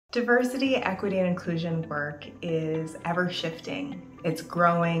Diversity, equity, and inclusion work is ever shifting. It's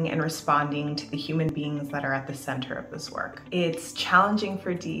growing and responding to the human beings that are at the center of this work. It's challenging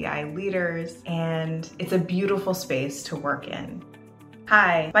for DEI leaders, and it's a beautiful space to work in.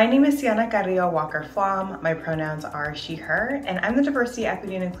 Hi, my name is Cianna Carrillo Walker-Flom. My pronouns are she, her, and I'm the Diversity,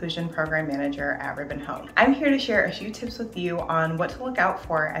 Equity, and Inclusion Program Manager at Ribbon Home. I'm here to share a few tips with you on what to look out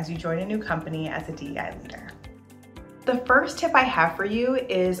for as you join a new company as a DEI leader. The first tip I have for you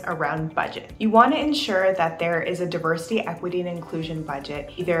is around budget. You want to ensure that there is a diversity, equity, and inclusion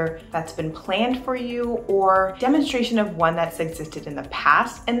budget, either that's been planned for you or demonstration of one that's existed in the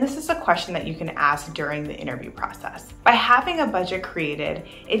past. And this is a question that you can ask during the interview process. By having a budget created,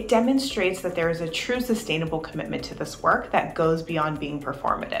 it demonstrates that there is a true sustainable commitment to this work that goes beyond being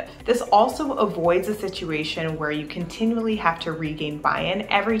performative. This also avoids a situation where you continually have to regain buy-in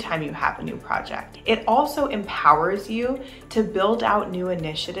every time you have a new project. It also empowers you to build out new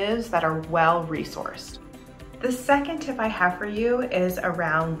initiatives that are well resourced. The second tip I have for you is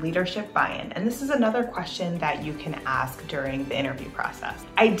around leadership buy-in, and this is another question that you can ask during the interview process.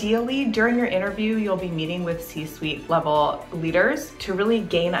 Ideally, during your interview, you'll be meeting with C-suite level leaders to really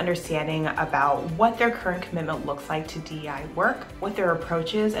gain understanding about what their current commitment looks like to DEI work, what their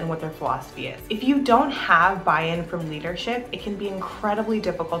approach is, and what their philosophy is. If you don't have buy-in from leadership, it can be incredibly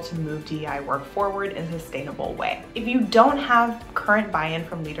difficult to move DEI work forward in a sustainable way. If you don't have current buy-in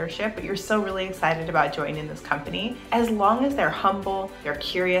from leadership, but you're still really excited about joining this company, as long as they're humble, they're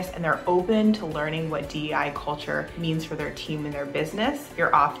curious, and they're open to learning what DEI culture means for their team and their business,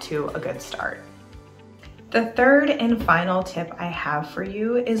 you're off to a good start. The third and final tip I have for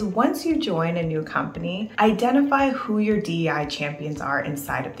you is once you join a new company, identify who your DEI champions are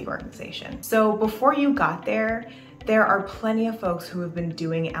inside of the organization. So before you got there are plenty of folks who have been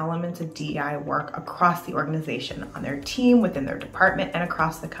doing elements of DEI work across the organization, on their team, within their department, and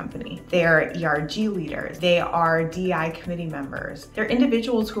across the company. They are ERG leaders. They are DEI committee members. They're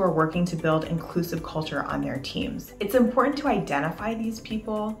individuals who are working to build inclusive culture on their teams. It's important to identify these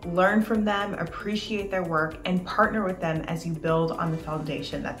people, learn from them, appreciate their work, and partner with them as you build on the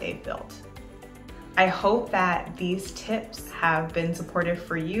foundation that they've built. I hope that these tips have been supportive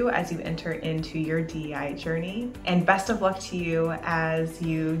for you as you enter into your DEI journey, and best of luck to you as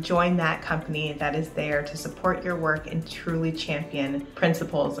you join that company that is there to support your work and truly champion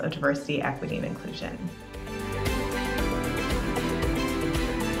principles of diversity, equity, and inclusion.